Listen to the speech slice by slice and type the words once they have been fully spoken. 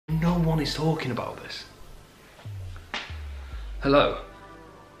one is talking about this. Hello.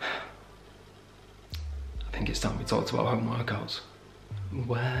 I think it's time we talked about home workouts.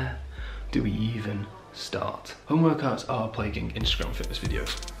 Where do we even start? Home workouts are plaguing Instagram fitness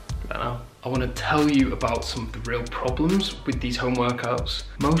videos right now. I want to tell you about some of the real problems with these home workouts.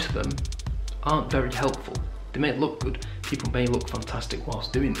 Most of them aren't very helpful. They may look good, people may look fantastic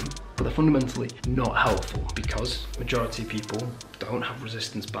whilst doing them, but they're fundamentally not helpful because majority of people don't have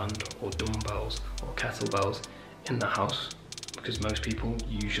resistance band or dumbbells or kettlebells in their house, because most people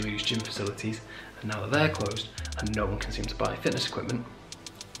usually use gym facilities, and now that they're closed and no one can seem to buy fitness equipment,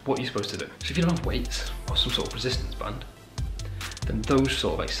 what are you supposed to do? So if you don't have weights or some sort of resistance band, then those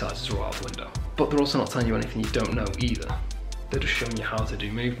sort of exercises are out the window. But they're also not telling you anything you don't know either. They're just showing you how to do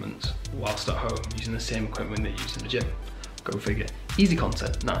movements whilst at home using the same equipment they use in the gym. Go figure. Easy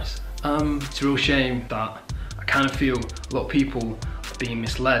content, nice. It's a real shame that I kind of feel a lot of people are being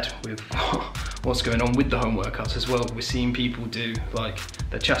misled with what's going on with the home workouts as well. We're seeing people do like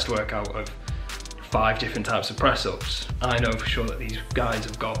their chest workout of 5 different types of press-ups. I know for sure that these guys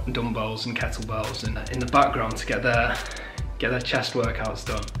have got dumbbells and kettlebells in the background to get their chest workouts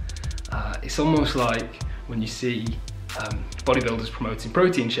done. It's almost like when you see bodybuilders promoting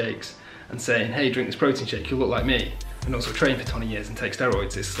protein shakes and saying, hey, drink this protein shake, you'll look like me, and also train for 20 years and take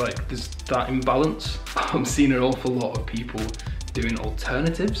steroids. It's like there's that imbalance. I'm seeing an awful lot of people doing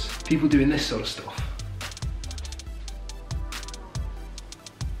alternatives, people doing this sort of stuff.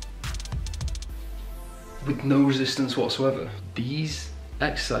 With no resistance whatsoever. These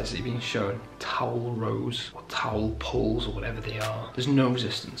exercises that are being shown, towel rows or towel pulls or whatever they are, there's no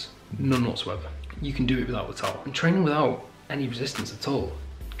resistance, none whatsoever. You can do it without the towel. And training without any resistance at all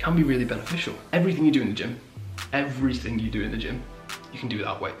can be really beneficial. Everything you do in the gym, you can do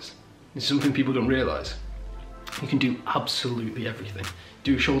without weights. It's something people don't realise. You can do absolutely everything.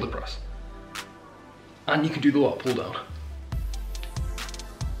 Do a shoulder press. And you can do the lat pull down.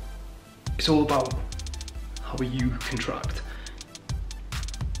 It's all about how you contract.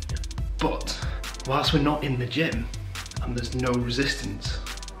 But whilst we're not in the gym and there's no resistance,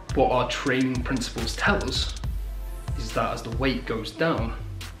 what our training principles tell us is that as the weight goes down,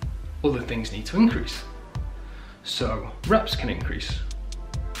 other things need to increase. So reps can increase,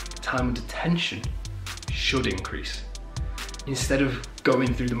 time under tension should increase. Instead of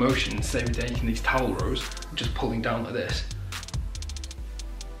going through the motions, say we're taking these towel rows, just pulling down like this,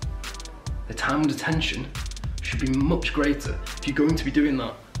 the time under tension should be much greater. If you're going to be doing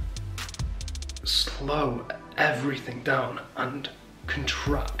that, slow everything down and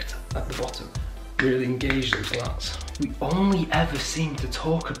contract at the bottom. Really engage those lats. We only ever seem to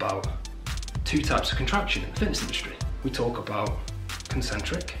talk about 2 types of contraction in the fitness industry. We talk about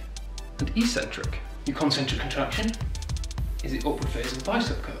concentric and eccentric. Your concentric contraction is the upward phase of the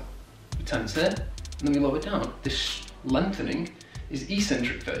bicep curl. We tense there, and then we lower down. This lengthening is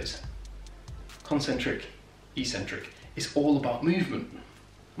eccentric phase. Concentric, eccentric. It's all about movement.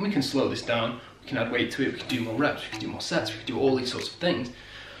 And we can slow this down, we can add weight to it, we can do more reps, we can do more sets, we can do all these sorts of things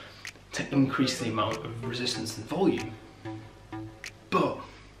to increase the amount of resistance and volume. But,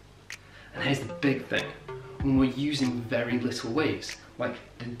 and here's the big thing, when we're using very little weights, like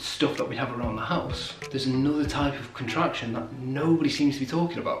the stuff that we have around the house, there's another type of contraction that nobody seems to be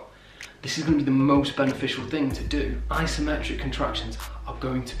talking about. This is going to be the most beneficial thing to do. Isometric contractions are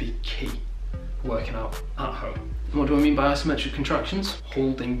going to be key for working out at home. And what do I mean by isometric contractions?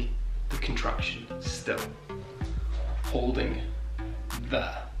 Holding the contraction still. Holding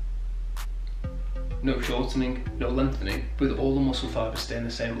there. No shortening, no lengthening, with all the muscle fibers staying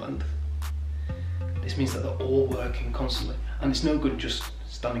the same length. This means that they're all working constantly. And it's no good just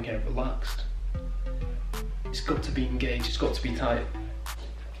standing here relaxed. It's got to be engaged, it's got to be tight.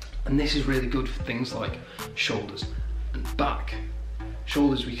 And this is really good for things like shoulders and back.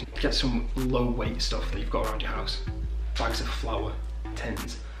 Shoulders, we can get some low weight stuff that you've got around your house. Bags of flour,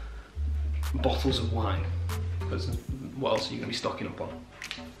 tins, bottles of wine. Because what else are you going to be stocking up on?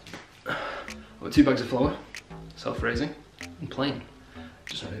 I've got 2 bags of flour, self-raising, and plain.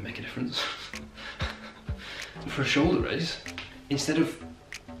 Doesn't really make a difference. For a shoulder raise, instead of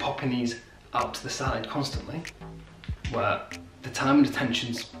popping these out to the side constantly, where the time under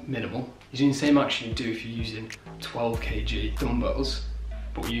tension's minimal, you're doing the same action you do if you're using 12 kg dumbbells,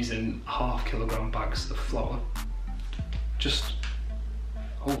 but we're using ½ kilogram bags of flour. Just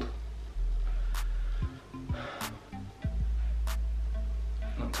hold.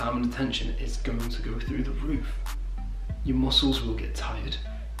 That time under tension is going to go through the roof. Your muscles will get tired,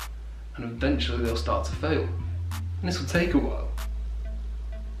 and eventually they'll start to fail. And this will take a while.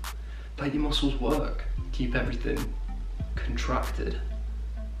 Let your muscles work. Keep everything contracted.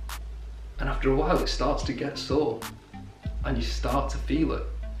 after a while it starts to get sore and you start to feel it.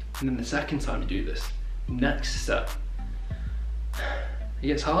 And then the second time you do this, next step, it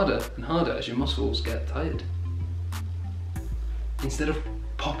gets harder and harder as your muscles get tired. Instead of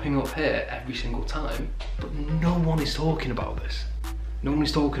popping up here every single time, but no one is talking about this. No one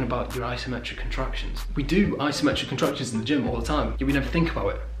is talking about your isometric contractions. We do isometric contractions in the gym all the time, yet we never think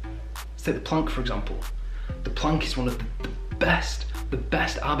about it. Let's take the plank for example. The plank is one of the best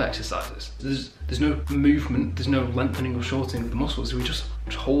ab exercises. There's no movement, there's no lengthening or shortening of the muscles, we're just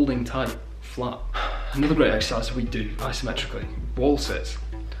holding tight, flat. Another great exercise that we do isometrically, wall sits.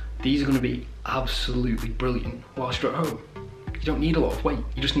 These are going to be absolutely brilliant whilst you're at home. You don't need a lot of weight,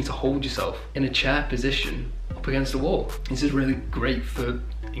 you just need to hold yourself in a chair position up against the wall. This is really great for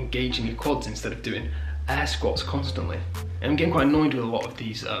engaging your quads instead of doing air squats constantly. And I'm getting quite annoyed with a lot of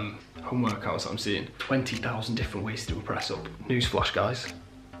these home workouts that I'm seeing. 20,000 different ways to do a press up. Newsflash guys,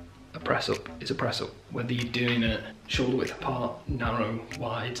 a press up is a press up. Whether you're doing it shoulder width apart, narrow,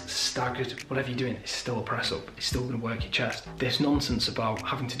 wide, staggered, whatever you're doing, it's still a press up. It's still gonna work your chest. This nonsense about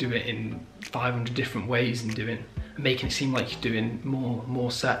having to do it in 500 different ways and making it seem like you're doing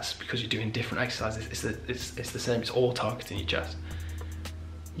more sets because you're doing different exercises, it's the same, it's all targeting your chest.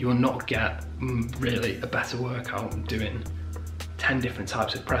 You will not get really a better workout doing 10 different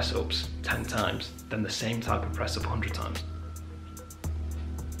types of press ups 10 times than the same type of press up 100 times.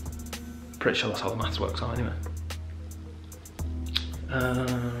 Pretty sure that's how the maths works out anyway.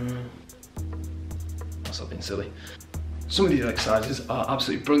 That's not being silly. Some of these exercises are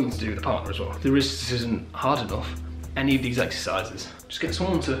absolutely brilliant to do with a partner as well. If the resistance isn't hard enough, any of these exercises, just get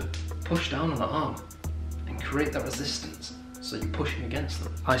someone to push down on that arm and create that resistance so you're pushing against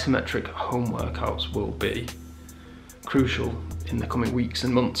them. Isometric home workouts will be crucial in the coming weeks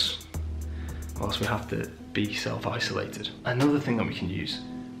and months whilst we have to be self-isolated. Another thing that we can use,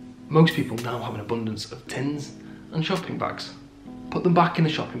 most people now have an abundance of tins and shopping bags. Put them back in the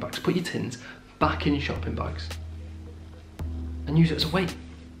shopping bags. Put your tins back in your shopping bags and use it as a weight.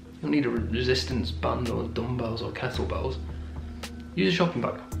 You don't need a resistance band or dumbbells or kettlebells. Use a shopping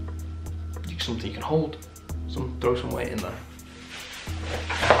bag. Something you can hold, throw some weight in there.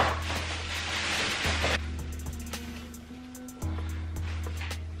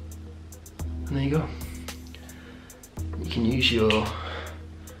 And there you go. You can use your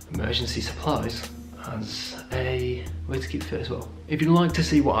emergency supplies as a way to keep fit as well. If you'd like to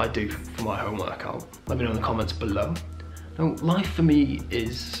see what I do for my home workout, let me know in the comments below. Now, life for me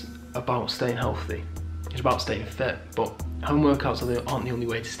is about staying healthy. It's about staying fit, but home workouts aren't the only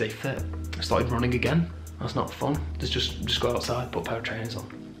way to stay fit. I started running again. That's not fun. Just go outside, put a pair of trainers on,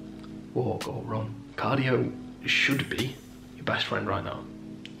 walk or run. Cardio should be your best friend right now.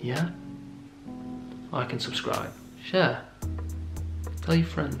 Yeah? Like and subscribe. Share. Tell your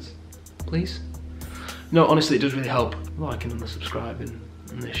friends, please. No, honestly, it does really help liking and the subscribing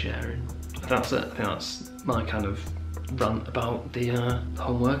and the sharing. That's it. I think that's my kind of rant about the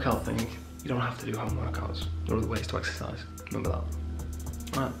home workout thing. You don't have to do home workouts. There are other ways to exercise. Remember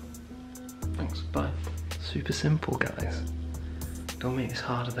that. Alright. Thanks. Bye. Super simple, guys. Don't make this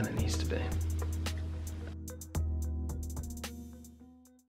harder than it needs to be.